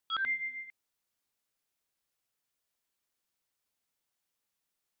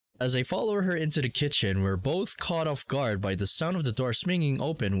As I follow her into the kitchen, we're both caught off guard by the sound of the door swinging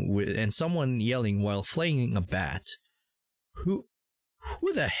open and someone yelling while flinging a bat. Who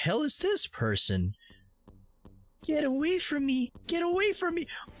the hell is this person? Get away from me! Get away from me!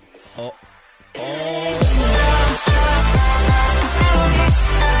 Oh.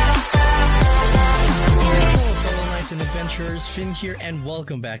 Hello fellow knights and adventurers, Finn here and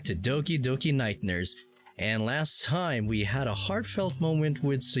welcome back to Doki Doki Nightmares. And last time we had a heartfelt moment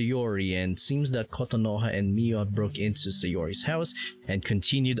with Sayori, and seems that Kotonoha and Mio broke into Sayori's house and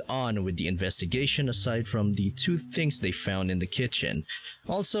continued on with the investigation aside from the two things they found in the kitchen.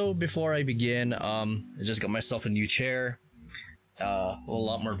 Also, before I begin, I just got myself a new chair. A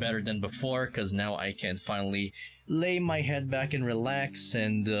lot more better than before, because now I can finally lay my head back and relax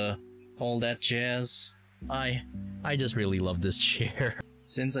and all that jazz. I just really love this chair.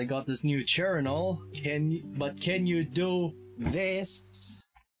 Since I got this new chair and all, can you do this?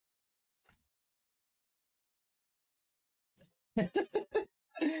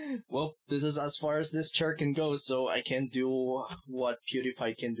 Well, this is as far as this chair can go, so I can't do what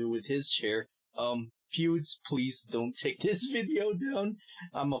PewDiePie can do with his chair. Pewds, please don't take this video down.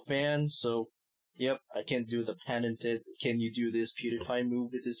 I'm a fan, so yep, I can't do the patented "can you do this PewDiePie"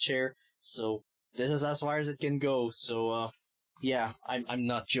 move with this chair. So this is as far as it can go. So yeah, I'm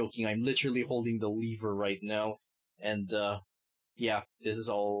not joking. I'm literally holding the lever right now, and yeah, this is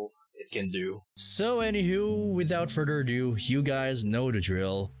all it can do. So anywho, without further ado, you guys know the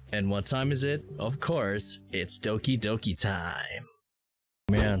drill. And what time is it? Of course, it's Doki Doki time.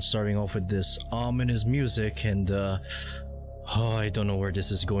 Man, starting off with this ominous music, and oh, I don't know where this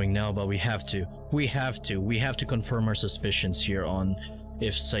is going now, but we have to confirm our suspicions here on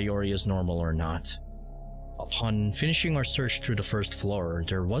if Sayori is normal or not. Upon finishing our search through the first floor,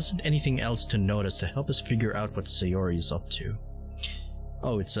 there wasn't anything else to notice to help us figure out what Sayori is up to.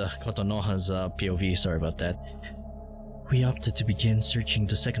 Oh, it's Kotonoha's POV, sorry about that. We opted to begin searching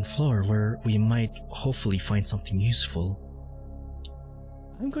the second floor, where we might hopefully find something useful.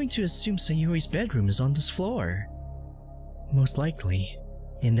 I'm going to assume Sayori's bedroom is on this floor. Most likely.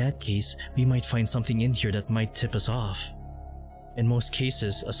 In that case, we might find something in here that might tip us off. In most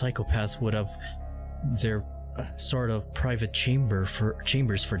cases, a psychopath would have their sort of private chambers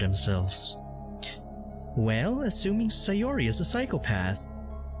for themselves. Well, assuming Sayori is a psychopath,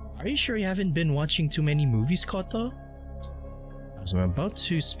 are you sure you haven't been watching too many movies, Koto? As I'm about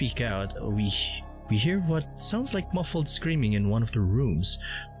to speak out, we hear what sounds like muffled screaming in one of the rooms.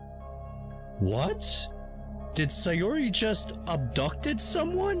 What? Did Sayori just abducted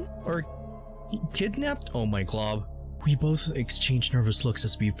someone? Or kidnapped? Oh my glob. We both exchange nervous looks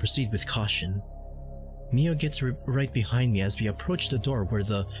as we proceed with caution. Mio gets right behind me as we approach the door where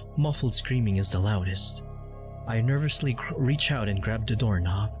the muffled screaming is the loudest. I nervously reach out and grab the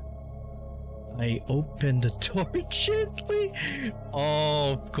doorknob. I open the door gently.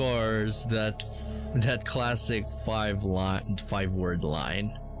 Oh, of course, that classic five-word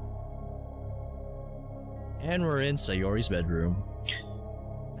line. And we're in Sayori's bedroom.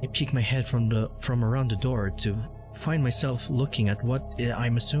 I peek my head from around the door to find myself looking at what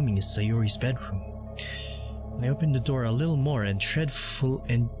I'm assuming is Sayori's bedroom. I open the door a little more and tread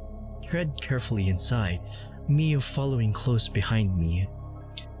carefully inside, Mio following close behind me.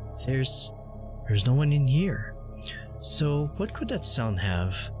 There's no one in here. So what could that sound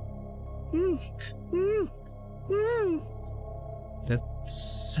have? That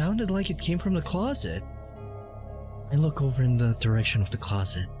sounded like it came from the closet. I look over in the direction of the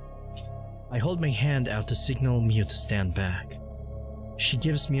closet. I hold my hand out to signal Mio to stand back. She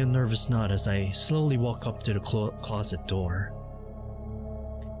gives me a nervous nod as I slowly walk up to the closet door.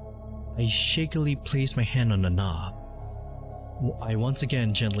 I shakily place my hand on the knob. I once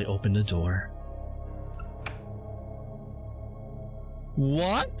again gently open the door.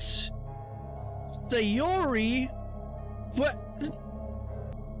 What? Sayori? What?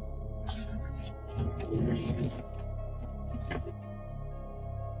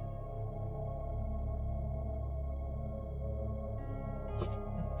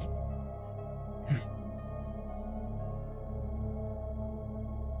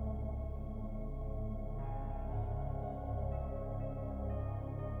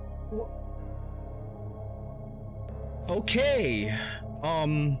 Okay,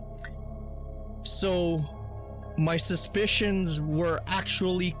 so my suspicions were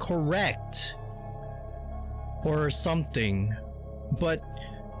actually correct or something, but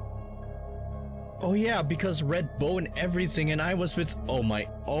oh yeah, because red bow and everything, and I was with oh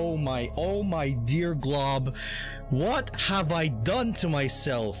my dear glob, what have I done to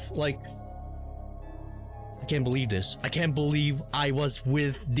myself? Like, I can't believe this. I can't believe I was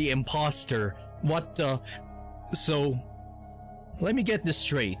with the imposter. What the? So, let me get this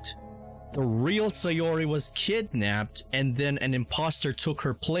straight. The real Sayori was kidnapped and then an imposter took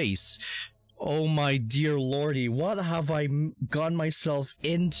her place. Oh my dear lordy, what have I gotten myself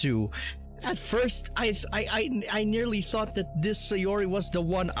into? At first, I nearly thought that this Sayori was the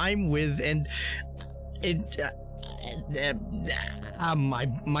one I'm with, and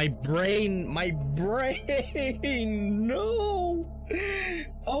my brain, no.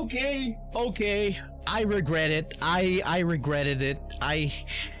 Okay, I regret it. I regretted it.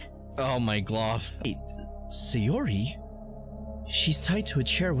 Oh my god. Wait, Sayori? She's tied to a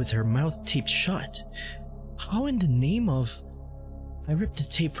chair with her mouth taped shut. How in the name of... I ripped the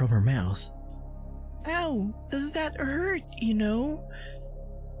tape from her mouth. Ow, that hurt, you know?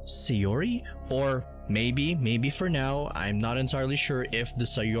 Sayori? Or maybe for now, I'm not entirely sure if the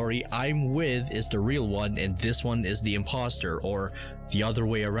Sayori I'm with is the real one and this one is the imposter, or the other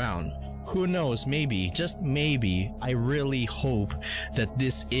way around. Who knows, maybe, just maybe, I really hope that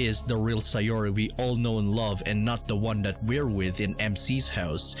this is the real Sayori we all know and love and not the one that we're with in MC's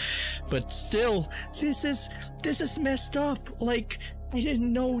house. But still, this is messed up. Like, I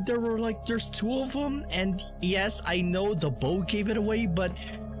didn't know there's two of them, and yes, I know the bow gave it away, but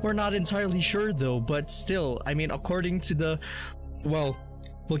we're not entirely sure though. But still, I mean, according to the, well,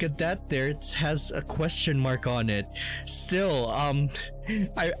 look at that there, it has a question mark on it. Still, I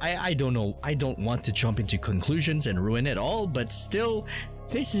don't know, I don't want to jump into conclusions and ruin it all, but still,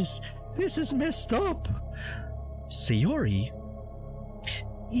 this is messed up. Sayori?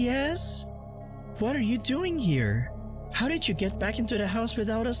 Yes? What are you doing here? How did you get back into the house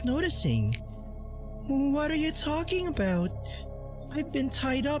without us noticing? What are you talking about? I've been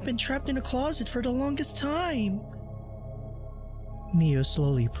tied up and trapped in a closet for the longest time. Mio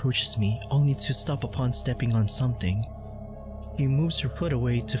slowly approaches me, only to stop upon stepping on something. She moves her foot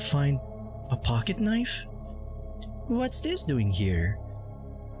away to find a pocket knife? What's this doing here?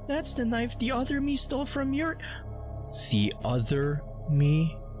 That's the knife the other me stole from your... The other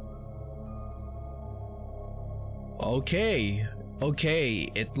me? Okay,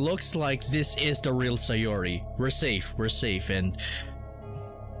 it looks like this is the real Sayori. We're safe, and...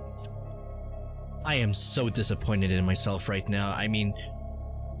 I am so disappointed in myself right now. I mean,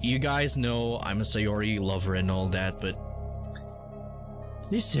 you guys know I'm a Sayori lover and all that, but...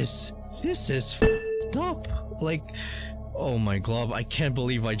 This is f***ed up. Like, oh my god, I can't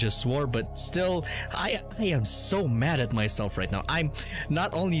believe I just swore, but still, I am so mad at myself right now. I'm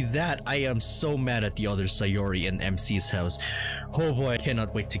not only that, I am so mad at the other Sayori in MC's house. Oh boy, I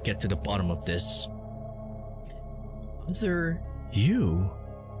cannot wait to get to the bottom of this. Other you?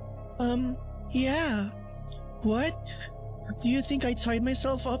 Yeah. What? Do you think I tied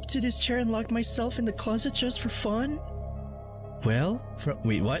myself up to this chair and locked myself in the closet just for fun? Well,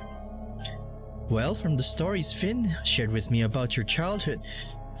 wait, what? Well, from the stories Finn shared with me about your childhood,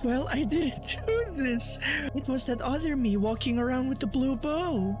 well, I didn't do this. It was that other me walking around with the blue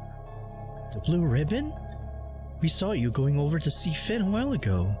bow. The blue ribbon? We saw you going over to see Finn a while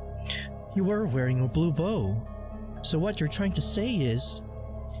ago. You were wearing a blue bow. So what you're trying to say is...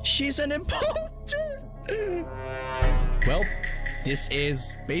 She's an impostor! Well, this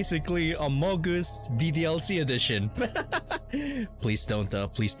is basically a Mogus DDLC edition. Please don't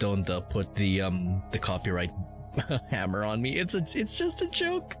put the copyright hammer on me. It's just a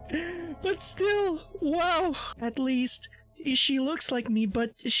joke. But still, wow. At least she looks like me,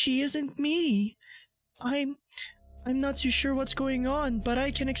 but she isn't me. I'm not too sure what's going on, but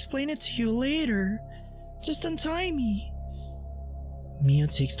I can explain it to you later. Just untie me. Mia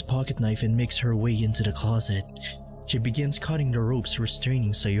takes the pocket knife and makes her way into the closet. She begins cutting the ropes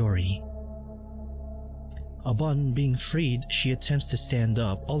restraining Sayori. Upon being freed, she attempts to stand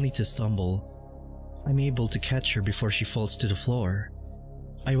up, only to stumble. I'm able to catch her before she falls to the floor.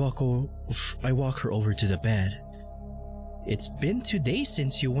 I walk her over to the bed. It's been 2 days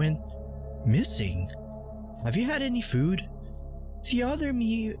since you went missing. Have you had any food? The other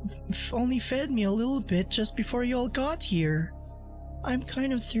me only fed me a little bit just before you all got here. I'm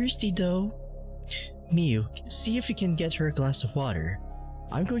kind of thirsty though. Miu, see if you can get her a glass of water.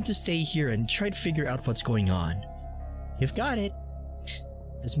 I'm going to stay here and try to figure out what's going on. You've got it.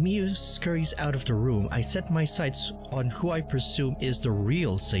 As Miu scurries out of the room, I set my sights on who I presume is the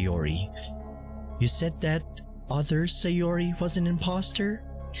real Sayori. You said that other Sayori was an imposter?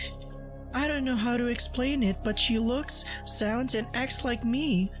 I don't know how to explain it, but she looks, sounds, and acts like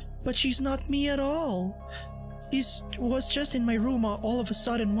me, but she's not me at all. She was just in my room all of a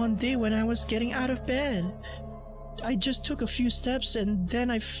sudden one day when I was getting out of bed. I just took a few steps and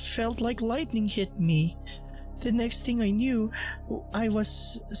then I felt like lightning hit me. The next thing I knew, I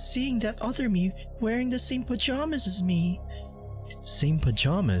was seeing that other me wearing the same pajamas as me. Same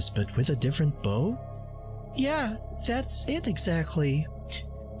pajamas, but with a different bow? Yeah, that's it exactly.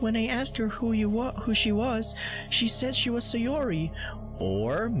 When I asked her who she was, she said she was Sayori.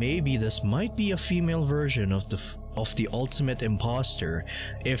 Or maybe this might be a female version of the ultimate imposter.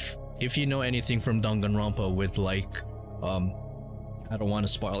 If you know anything from Danganronpa with like I don't want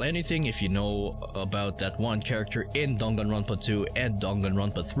to spoil anything. If you know about that one character in Danganronpa 2 and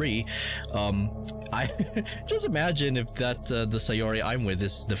Danganronpa 3, I just imagine if that the Sayori I'm with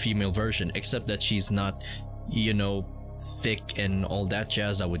is the female version, except that she's not, you know, thick and all that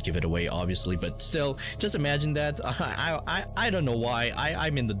jazz. I would give it away obviously, but still, just imagine that. I don't know why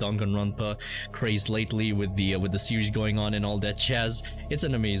I'm in the Danganronpa craze lately with the series going on and all that jazz. It's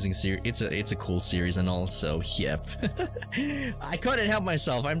an amazing series. It's a cool series and all, so yep. I couldn't help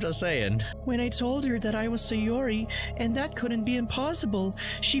myself, I'm just saying. When I told her that I was Sayori and that couldn't be impossible,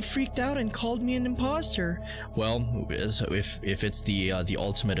 she freaked out and called me an imposter. Well, if it's the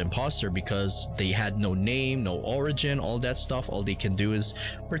ultimate imposter, because they had no name, no origin, all that stuff, all they can do is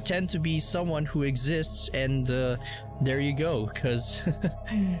pretend to be someone who exists, and there you go, because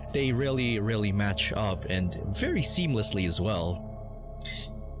they really match up, and very seamlessly as well.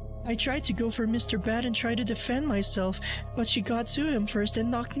 I tried to go for Mr. Bat and try to defend myself, but she got to him first and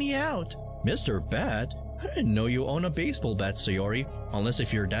knocked me out. Mr. Bat? I didn't know you own a baseball bat, Sayori. Unless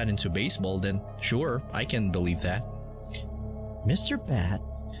if you're that into baseball, then sure, I can believe that. Mr. Bat?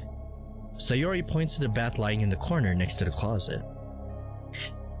 Sayori points to the bat lying in the corner next to the closet.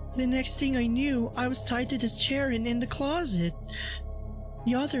 The next thing I knew, I was tied to this chair and in the closet.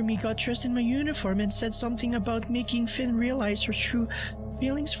 The other me got dressed in my uniform and said something about making Finn realize her true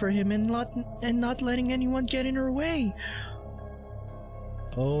feelings for him and not letting anyone get in her way.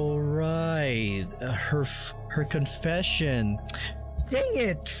 Oh right, her confession. Dang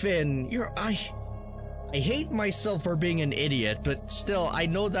it, Finn! I hate myself for being an idiot, but still, I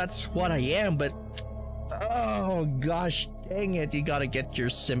know that's what I am, but oh gosh, dang it, you gotta get your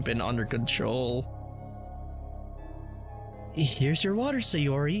simping under control. Here's your water,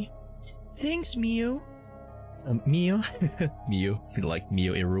 Sayori. Thanks, Miyu. Miyu? Miyu, like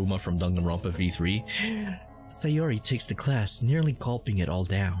Miyu Iruma from Danganronpa V3. Sayori takes the glass, nearly gulping it all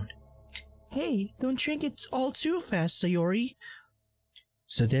down. Hey, don't drink it all too fast, Sayori.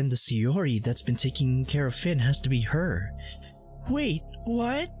 So then the Sayori that's been taking care of Finn has to be her. Wait,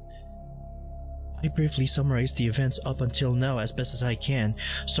 what? I briefly summarized the events up until now as best as I can,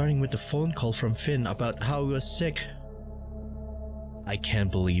 starting with the phone call from Finn about how he was sick. I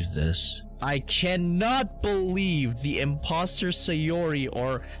can't believe this. I cannot believe the imposter Sayori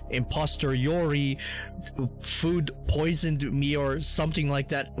or imposter Yori food poisoned me or something like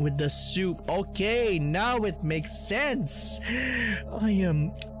that with the soup. Okay, now it makes sense.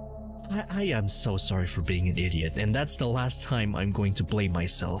 I am so sorry for being an idiot, and that's the last time I'm going to blame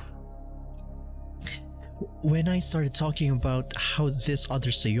myself. When I started talking about how this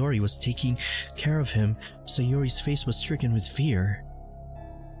other Sayori was taking care of him, Sayori's face was stricken with fear.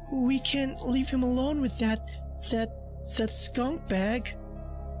 We can't leave him alone with that skunk bag.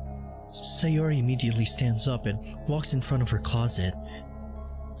 Sayori immediately stands up and walks in front of her closet.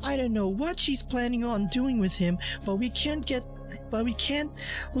 I don't know what she's planning on doing with him, but we can't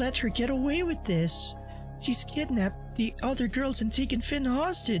let her get away with this. She's kidnapped the other girls and taken Finn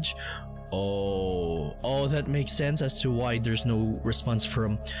hostage. Oh, that makes sense as to why there's no response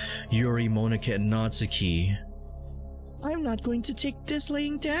from Yuri, Monika, and Natsuki. I'm not going to take this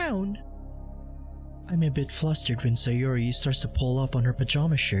laying down. I'm a bit flustered when Sayori starts to pull up on her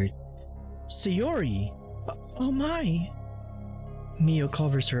pajama shirt. Sayori! Oh my! Mio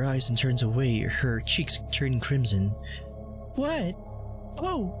covers her eyes and turns away, her cheeks turning crimson. What?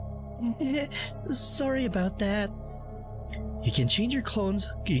 Oh! Sorry about that. You can change your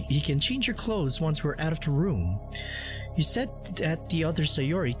clothes once we're out of the room. You said that the other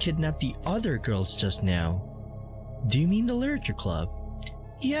Sayori kidnapped the other girls just now. Do you mean the literature club?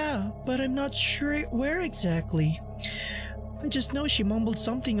 Yeah, but I'm not sure where exactly. I just know she mumbled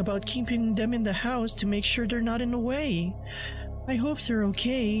something about keeping them in the house to make sure they're not in the way. I hope they're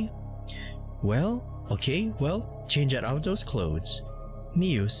okay. Okay, change out of those clothes.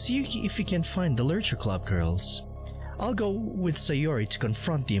 Miu, see if you can find the literature club girls. I'll go with Sayori to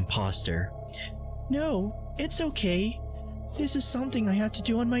confront the imposter. No, it's okay. This is something I have to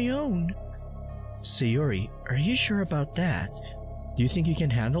do on my own. Sayori, are you sure about that? Do you think you can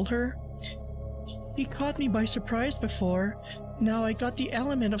handle her? She caught me by surprise before. Now I got the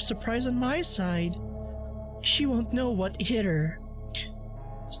element of surprise on my side. She won't know what hit her.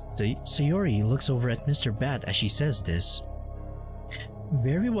 Sayori looks over at Mr. Bat as she says this.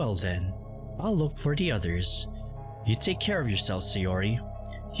 Very well then. I'll look for the others. You take care of yourself, Sayori.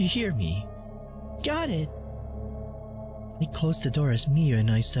 You hear me? Got it. I close the door as Miyu and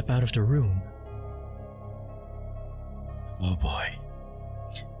I step out of the room. Oh boy.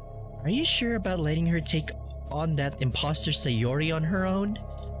 Are you sure about letting her take on that imposter Sayori on her own?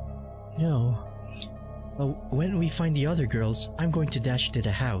 No. But when we find the other girls, I'm going to dash to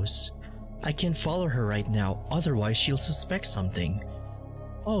the house. I can't follow her right now, otherwise she'll suspect something.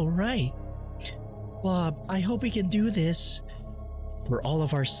 Oh, right. Blob, I hope we can do this. For all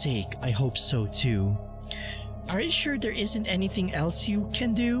of our sake, I hope so too. Are you sure there isn't anything else you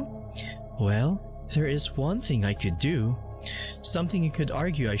can do? Well, there is one thing I could do. Something you could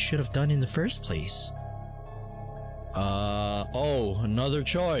argue I should have done in the first place. Oh, another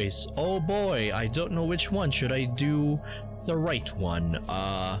choice. Oh boy, I don't know which one. Should I do the right one?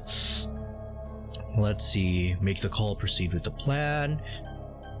 Let's see. Make the call, proceed with the plan.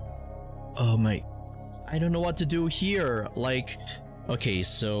 Oh my, I don't know what to do here. Like, okay,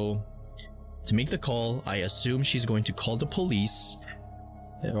 so to make the call, I assume she's going to call the police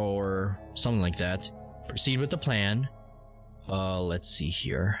or something like that. Proceed with the plan. Let's see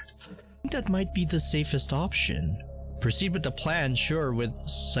here. I think that might be the safest option. Proceed with the plan, sure, with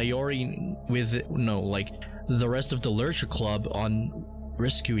Sayori, like the rest of the Lurcher Club on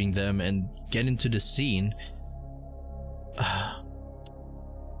rescuing them and get into the scene.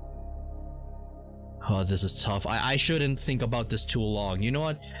 Oh, this is tough. I shouldn't think about this too long. You know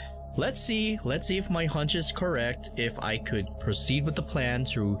what? Let's see if my hunch is correct. If I could proceed with the plan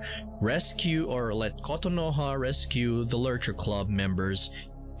to rescue or let Kotonoha rescue the Lurcher Club members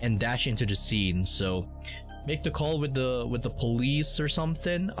and dash into the scene. So make the call with the police or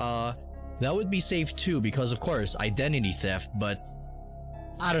something. That would be safe too, because of course identity theft, but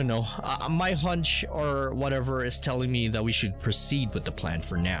I don't know. My hunch or whatever is telling me that we should proceed with the plan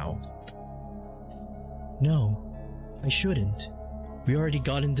for now. No, I shouldn't. We already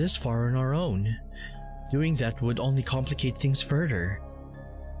gotten this far on our own. Doing that would only complicate things further.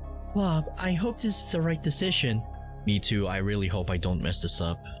 Bob, I hope this is the right decision. Me too, I really hope I don't mess this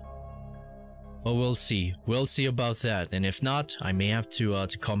up. Well, we'll see. We'll see about that, and if not, I may have to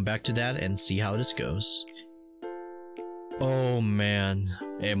come back to that and see how this goes. Oh man,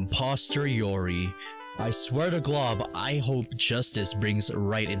 Impostor Yori. I swear to Glob, I hope justice brings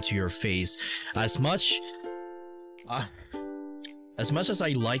right into your face. As much as I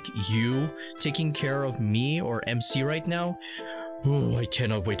like you taking care of me or MC right now, oh, I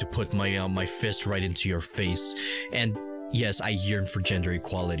cannot wait to put my fist right into your face. And yes, I yearn for gender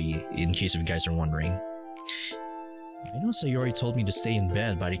equality, in case you guys are wondering. I know Sayori told me to stay in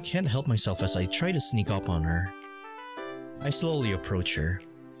bed, but I can't help myself as I try to sneak up on her. I slowly approach her.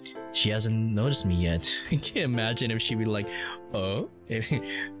 She hasn't noticed me yet. I can't imagine if she'd be like, oh?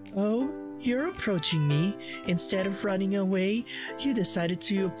 Oh, you're approaching me. Instead of running away, you decided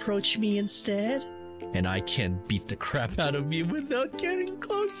to approach me instead? And I can't beat the crap out of you without getting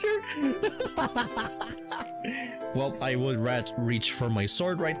closer. Well, I would rather reach for my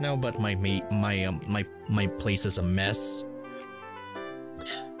sword right now, but my place is a mess.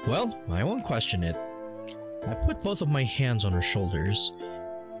 Well, I won't question it. I put both of my hands on her shoulders.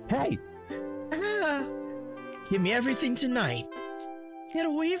 Hey! Ah! Give me everything tonight. Get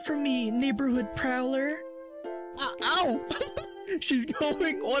away from me, neighborhood prowler. Ow! She's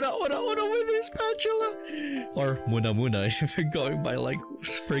going Ora with her spatula! Or Muna if you're going by like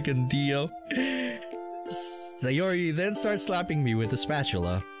freaking Dio. Sayori then starts slapping me with the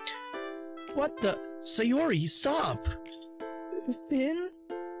spatula. What the? Sayori, stop! Finn?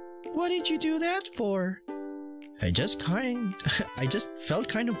 What did you do that for? I just felt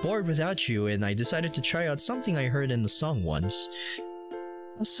kind of bored without you, and I decided to try out something I heard in the song once.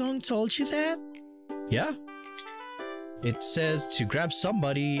 A song told you that? Yeah. It says to grab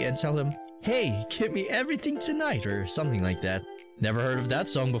somebody and tell him, hey, give me everything tonight, or something like that. Never heard of that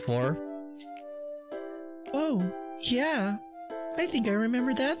song before. Oh, yeah. I think I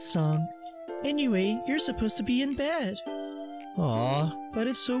remember that song. Anyway, you're supposed to be in bed. Aw, but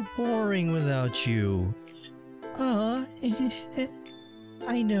it's so boring without you. Aw,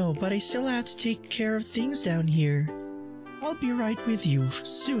 I know, but I still have to take care of things down here. I'll be right with you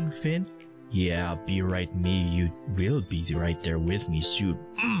soon, Finn. Yeah, be right me. You will be right there with me soon.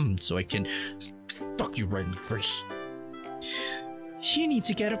 So I can stuck you right in the face. You need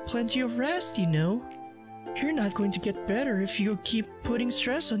to get plenty of rest, you know. You're not going to get better if you keep putting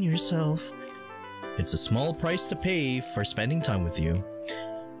stress on yourself. It's a small price to pay for spending time with you.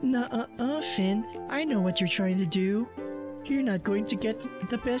 Nuh-uh, Finn. I know what you're trying to do. You're not going to get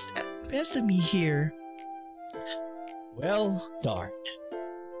the best of me here. Well, darn.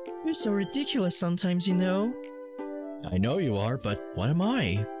 You're so ridiculous sometimes, you know. I know you are, but what am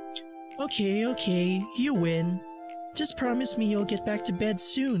I? Okay, you win. Just promise me you'll get back to bed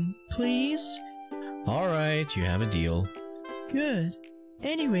soon, please? Alright, you have a deal. Good.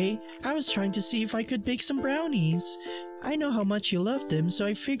 Anyway, I was trying to see if I could bake some brownies. I know how much you love them, so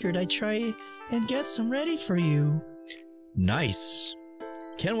I figured I'd try and get some ready for you. Nice.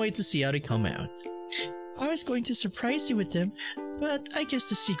 Can't wait to see how they come out. I was going to surprise you with them, but I guess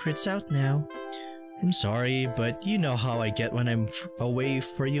the secret's out now. I'm sorry, but you know how I get when I'm away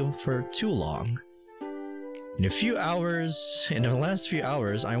for you for too long. In the last few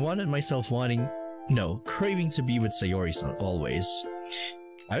hours, I craving to be with Sayori always.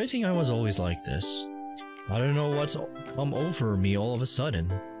 I don't think I was always like this. I don't know what's come over me all of a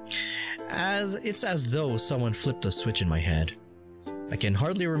sudden. It's as though someone flipped a switch in my head. I can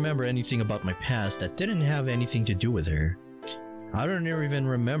hardly remember anything about my past that didn't have anything to do with her. I don't even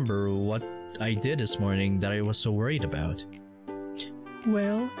remember what I did this morning that I was so worried about.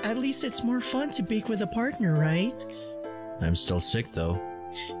 Well, at least it's more fun to bake with a partner, right? I'm still sick though.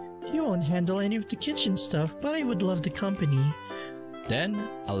 You won't handle any of the kitchen stuff, but I would love the company. Then,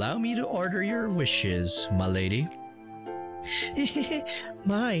 allow me to order your wishes, my lady.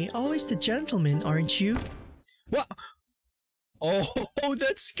 My, always the gentleman, aren't you? What? Oh,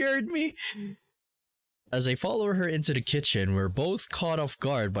 that scared me! As I follow her into the kitchen, we're both caught off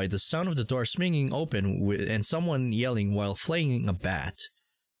guard by the sound of the door swinging open and someone yelling while flinging a bat.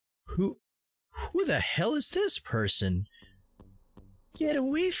 Who the hell is this person? Get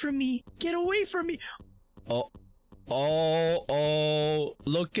away from me! Get away from me! Oh,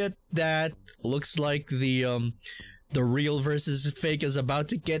 look at that. Looks like the real versus fake is about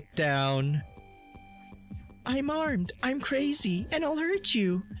to get down. I'm armed, I'm crazy, and I'll hurt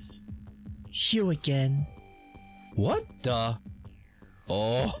you. You again. What the?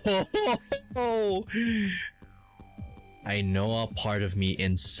 Oh, I know a part of me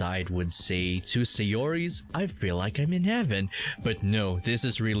inside would say, to Sayori's, I feel like I'm in heaven. But no, this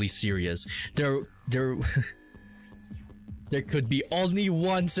is really serious. There could be only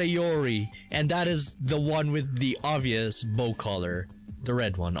one Sayori, and that is the one with the obvious bow collar. The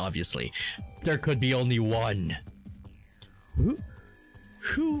red one, obviously. There could be only one.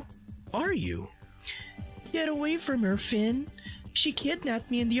 Who are you? Get away from her, Finn. She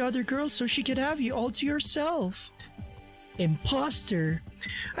kidnapped me and the other girl so she could have you all to herself. Impostor.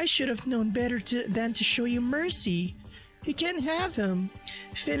 I should have known better than to show you mercy. You can't have him.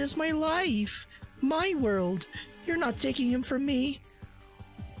 Finn is my life. My world. You're not taking him from me.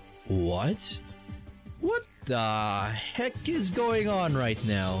 What? What the heck is going on right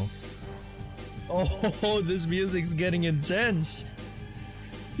now? Oh, this music's getting intense.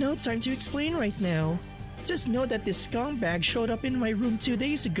 No time to explain right now. Just know that this scumbag showed up in my room 2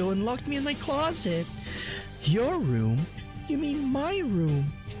 days ago and locked me in my closet. Your room? You mean my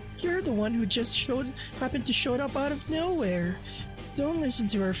room? You're the one who just happened to show up out of nowhere. Don't listen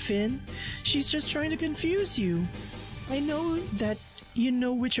to her, Finn. She's just trying to confuse you. I know that you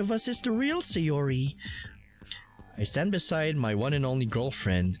know which of us is the real Sayori. I stand beside my one and only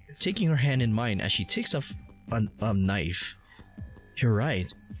girlfriend, taking her hand in mine as she takes a knife. You're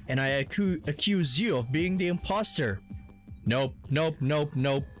right, and I accuse you of being the imposter. Nope.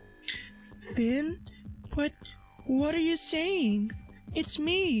 Finn? What are you saying? It's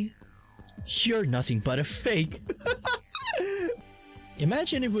me. You're nothing but a fake.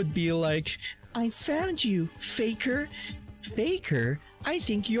 Imagine it would be like, I found you, faker. Faker? I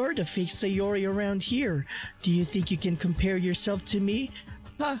think you're the fake Sayori around here. Do you think you can compare yourself to me?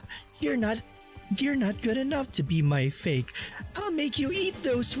 You're not good enough to be my fake. I'll make you eat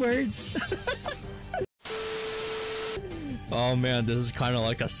those words. oh man, this is kind of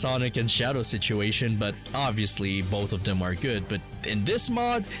like a Sonic and Shadow situation, but obviously both of them are good. But in this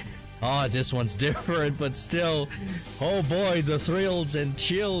mod, this one's different, but still, oh boy, the thrills and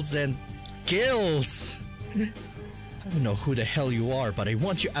chills and kills. I don't know who the hell you are, but I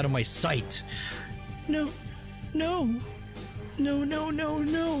want you out of my sight. No.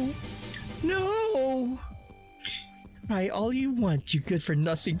 Cry all you want, you good for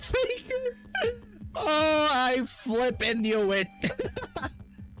nothing faker. Oh, I flippin' knew it.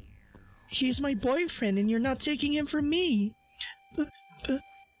 He's my boyfriend and you're not taking him from me.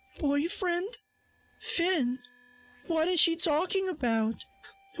 Boyfriend? Finn, what is she talking about?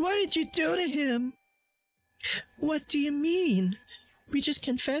 What did you do to him? What do you mean? We just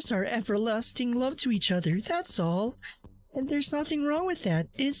confessed our everlasting love to each other, that's all. And there's nothing wrong with that,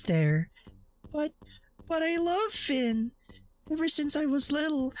 is there? But I love Finn. Ever since I was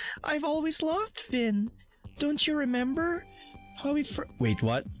little, I've always loved Finn. Don't you remember? Wait,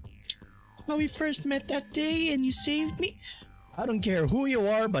 what? How we first met that day and you saved me? I don't care who you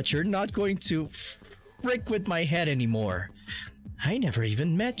are, but you're not going to frick with my head anymore. I never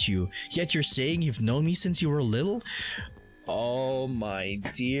even met you, yet you're saying you've known me since you were little? Oh my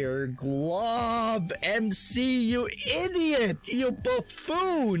dear Glob MC, you idiot! You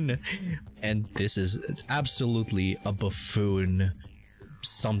buffoon! And this is absolutely a buffoon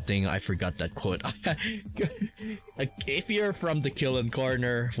something. I forgot that quote. If you're from the Killing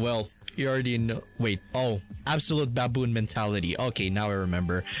Corner, well, you already know. Wait, oh, absolute baboon mentality. Okay, now I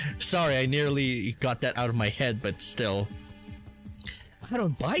remember. Sorry, I nearly got that out of my head, but still. I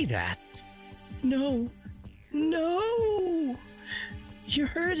don't buy that. No. No! You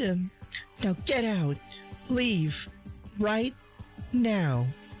heard him. Now get out. Leave. Right now.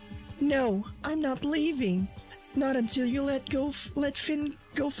 No, I'm not leaving. Not until you let Finn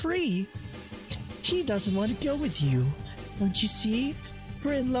go free. He doesn't want to go with you. Don't you see?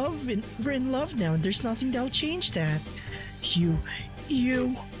 We're in love now, and there's nothing that'll change that. You.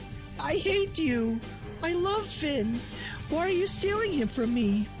 I hate you. I love Finn. Why are you stealing him from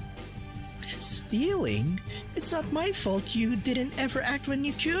me? Stealing? It's not my fault you didn't ever act when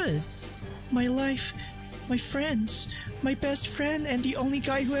you could. My life, my friends, my best friend, and the only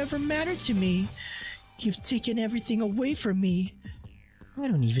guy who ever mattered to me. You've taken everything away from me. I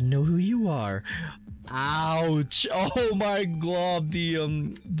don't even know who you are. Ouch! Oh my god,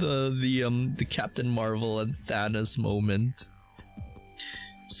 the Captain Marvel and Thanos moment.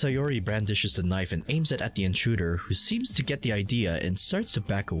 Sayori brandishes the knife and aims it at the intruder, who seems to get the idea and starts to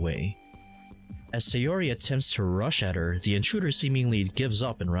back away. As Sayori attempts to rush at her, the intruder seemingly gives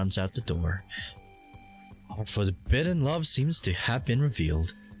up and runs out the door. Our forbidden love seems to have been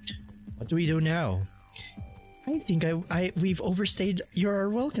revealed. What do we do now? I think we've overstayed your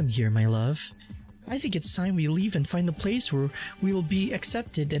welcome here, my love. I think it's time we leave and find a place where we will be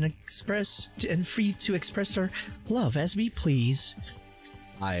accepted and free to express our love as we please.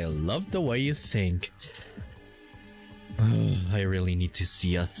 I love the way you think. I really need to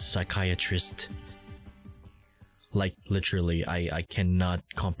see a psychiatrist. Like, literally, I cannot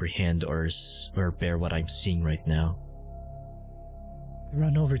comprehend or bear what I'm seeing right now. I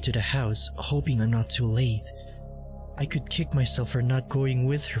run over to the house, hoping I'm not too late. I could kick myself for not going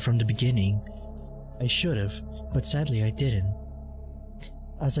with her from the beginning. I should have, but sadly I didn't.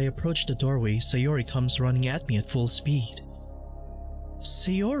 As I approach the doorway, Sayori comes running at me at full speed.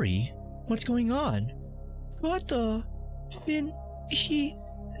 Sayori? What's going on? Kota, Finn, he,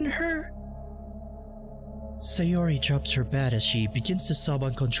 and her. Sayori drops her bat as she begins to sob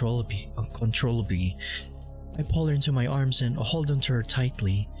uncontrollably. I pull her into my arms and hold onto her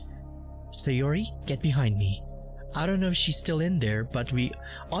tightly. Sayori, get behind me. I don't know if she's still in there, but we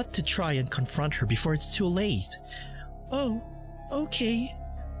ought to try and confront her before it's too late. Oh, okay.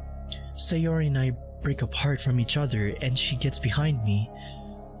 Sayori and I break apart from each other and she gets behind me.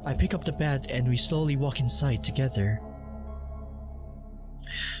 I pick up the bat and we slowly walk inside together.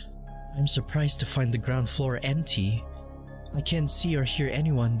 I'm surprised to find the ground floor empty. I can't see or hear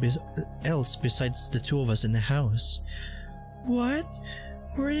anyone else besides the two of us in the house. What?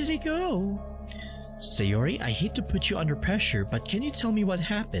 Where did he go? Sayori, I hate to put you under pressure, but can you tell me what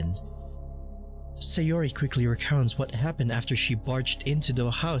happened? Sayori quickly recounts what happened after she barged into the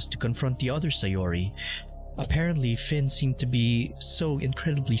house to confront the other Sayori. Apparently, Finn seemed to be so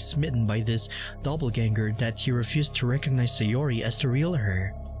incredibly smitten by this doppelganger that he refused to recognize Sayori as the real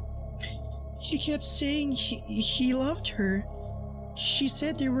her. He kept saying he loved her. She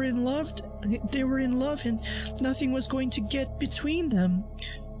said they were in love and nothing was going to get between them.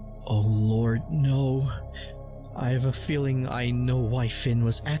 Oh Lord, no. I have a feeling I know why Finn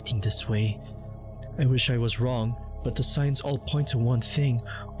was acting this way. I wish I was wrong, but the signs all point to one thing,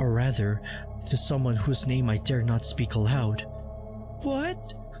 or rather, to someone whose name I dare not speak aloud.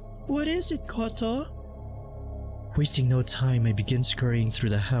 What? What is it, Kota? Wasting no time, I begin scurrying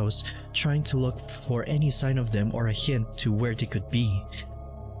through the house, trying to look for any sign of them or a hint to where they could be.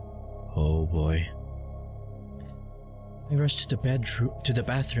 Oh boy. I rush to the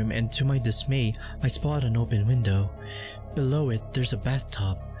bathroom, and to my dismay, I spot an open window. Below it, there's a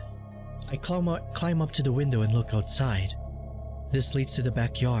bathtub. I climb up to the window and look outside. This leads to the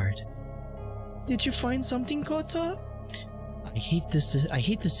backyard. Did you find something, Kota? I hate to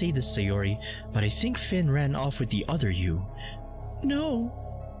say this, Sayori, but I think Finn ran off with the other you. No.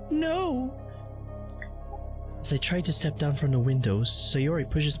 As I try to step down from the window, Sayori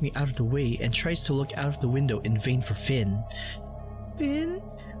pushes me out of the way and tries to look out of the window in vain for Finn. Finn?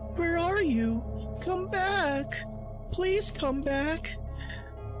 Where are you? Come back! Please come back.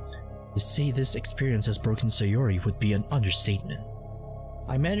 To say this experience has broken Sayori would be an understatement.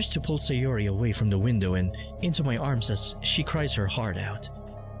 I managed to pull Sayori away from the window and into my arms as she cries her heart out.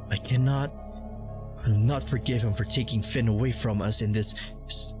 I will not forgive him for taking Finn away from us in this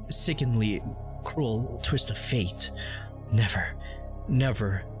sickeningly cruel twist of fate. Never,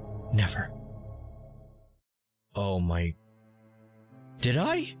 never, never. Oh my... Did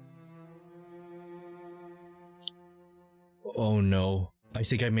I? Oh no, I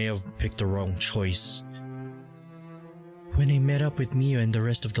think I may have picked the wrong choice. When I met up with Mio and the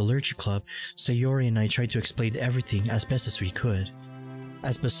rest of the Lurcher Club, Sayori and I tried to explain everything as best as we could.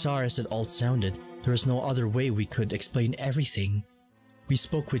 As bizarre as it all sounded, there was no other way we could explain everything. We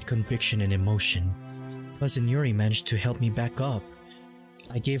spoke with conviction and emotion. Cousin Yuri managed to help me back up.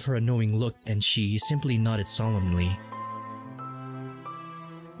 I gave her a knowing look and she simply nodded solemnly.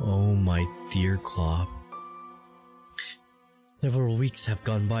 Oh my dear Claw. Several weeks have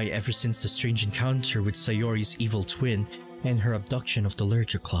gone by ever since the strange encounter with Sayori's evil twin and her abduction of the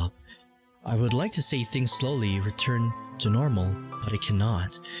Lurcher Club. I would like to say things slowly return to normal, but I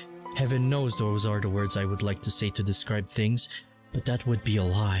cannot. Heaven knows those are the words I would like to say to describe things, but that would be a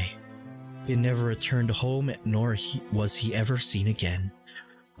lie. He never returned home, nor was he ever seen again.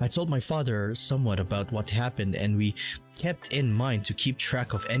 I told my father somewhat about what happened, and we kept in mind to keep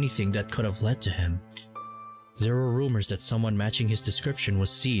track of anything that could have led to him. There were rumors that someone matching his description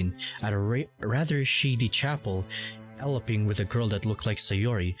was seen at a rather shady chapel, eloping with a girl that looked like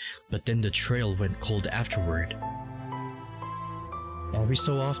Sayori, but then the trail went cold afterward. Every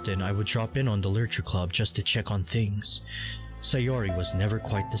so often, I would drop in on the Lurcher Club just to check on things. Sayori was never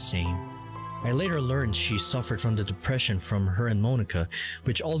quite the same. I later learned she suffered from the depression from her and Monica,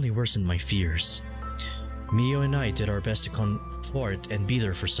 which only worsened my fears. Mio and I did our best to comfort and be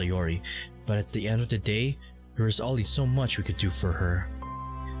there for Sayori, but at the end of the day, there was only so much we could do for her.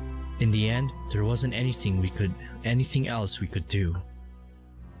 In the end, there wasn't anything else we could do.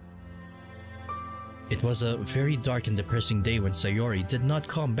 It was a very dark and depressing day when Sayori did not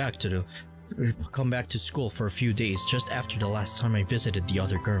come back to school for a few days just after the last time I visited the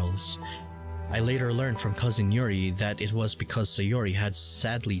other girls. I later learned from cousin Yuri that it was because Sayori had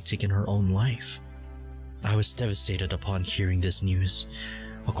sadly taken her own life. I was devastated upon hearing this news.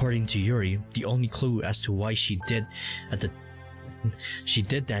 According to Yuri, the only clue as to why she did that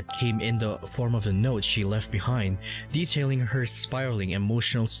came in the form of a note she left behind, detailing her spiraling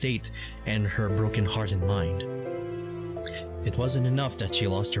emotional state and her broken heart and mind. It wasn't enough that she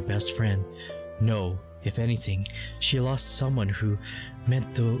lost her best friend. No, if anything, she lost someone who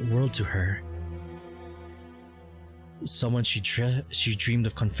meant the world to her. Someone she dreamed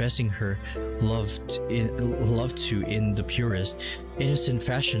of confessing her love to in the purest, innocent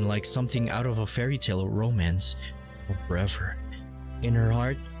fashion, like something out of a fairy tale or romance, or forever. In her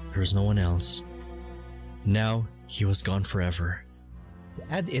heart, there was no one else. Now, he was gone forever. To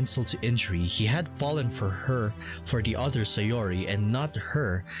add insult to injury, he had fallen for the other Sayori and not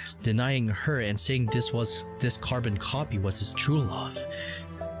her, denying her and saying this carbon copy was his true love.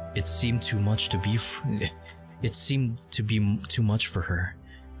 It seemed too much to be too much for her.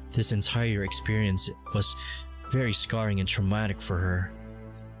 This entire experience was very scarring and traumatic for her.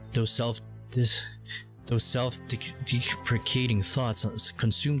 Those self-deprecating thoughts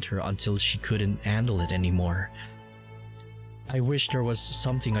consumed her until she couldn't handle it anymore. I wish there was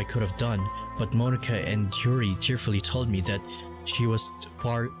something I could have done, but Monica and Yuri tearfully told me that she was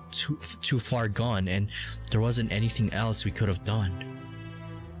too far gone and there wasn't anything else we could have done.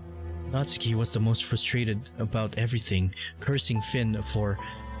 Natsuki was the most frustrated about everything, cursing Finn for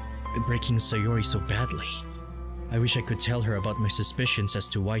breaking Sayori so badly. I wish I could tell her about my suspicions as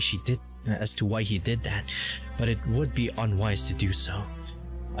to why he did that, but it would be unwise to do so.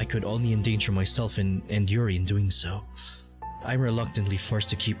 I could only endanger myself and Yuri in doing so. I'm reluctantly forced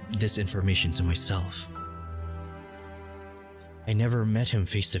to keep this information to myself. I never met him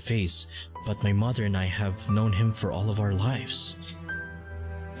face to face, but my mother and I have known him for all of our lives.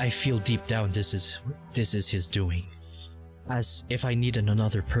 I feel deep down this is his doing. As if I needed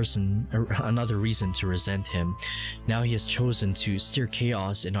another reason to resent him. Now he has chosen to stir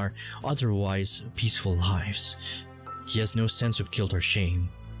chaos in our otherwise peaceful lives. He has no sense of guilt or shame.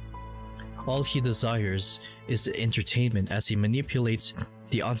 All he desires is the entertainment as he manipulates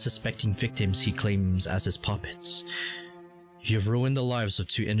the unsuspecting victims he claims as his puppets. You have ruined the lives of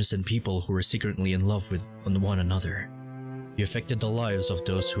two innocent people who were secretly in love with one another. You affected the lives of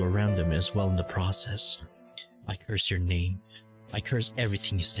those who are around them as well in the process. I curse your name. I curse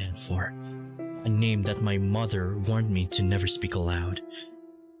everything you stand for. A name that my mother warned me to never speak aloud.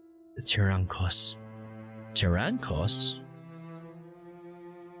 Tyrankos. Tyrankos?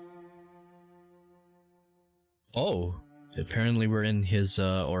 Oh, apparently we're in his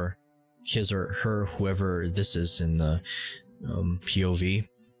or her, whoever this is in the POV.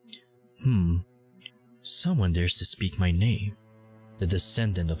 Someone dares to speak my name. The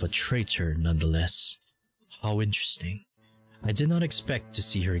descendant of a traitor nonetheless. How interesting. I did not expect to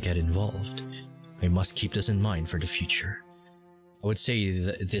see her get involved. I must keep this in mind for the future. I would say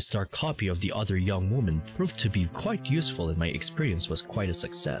that this dark copy of the other young woman proved to be quite useful and my experience was quite a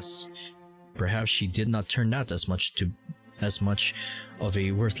success. Perhaps she did not turn out as much of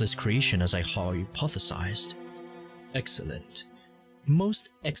a worthless creation as I hypothesized. Excellent. Most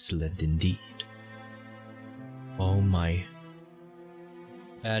excellent indeed. Oh my.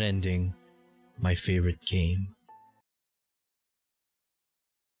 Bad ending. My favorite game.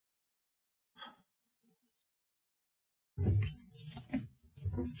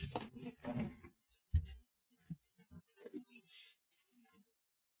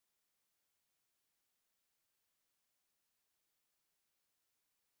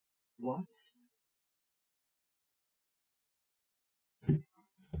 What?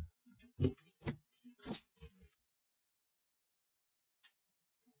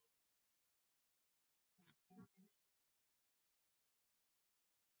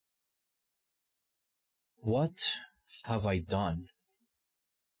 What have I done?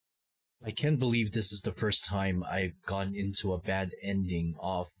 I can't believe this is the first time I've gone into a bad ending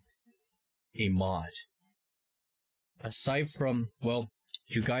of a mod. Aside from, well,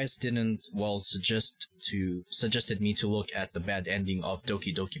 you guys didn't, well, suggested me to look at the bad ending of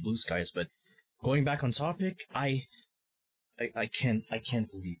Doki Doki Blue Skies, but going back on topic, I can't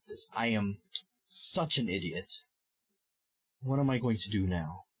believe this. I am such an idiot. What am I going to do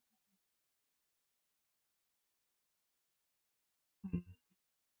now?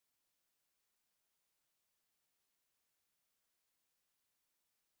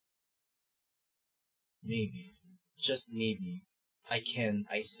 Maybe, just maybe, I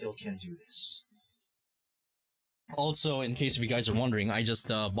still can do this. Also, in case if you guys are wondering, I just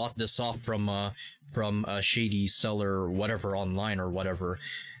bought this off from a shady seller or whatever online or whatever.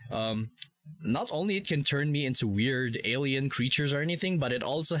 Not only it can turn me into weird alien creatures or anything, but it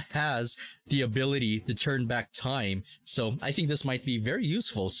also has the ability to turn back time. So I think this might be very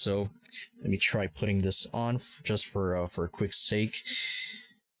useful. So let me try putting this on just for a quick sake.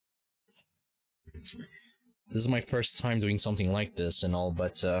 This is my first time doing something like this and all,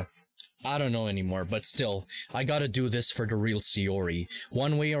 but I don't know anymore. But still, I gotta do this for the real Shiori.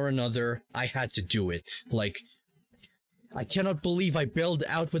 One way or another, I had to do it. Like, I cannot believe I bailed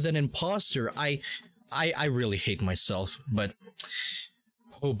out with an impostor. I really hate myself, but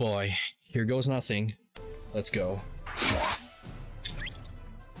oh boy, here goes nothing. Let's go.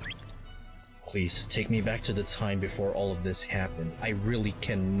 Please, take me back to the time before all of this happened. I really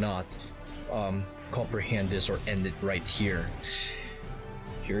cannot comprehend this or end it right here.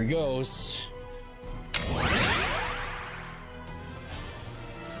 Here goes.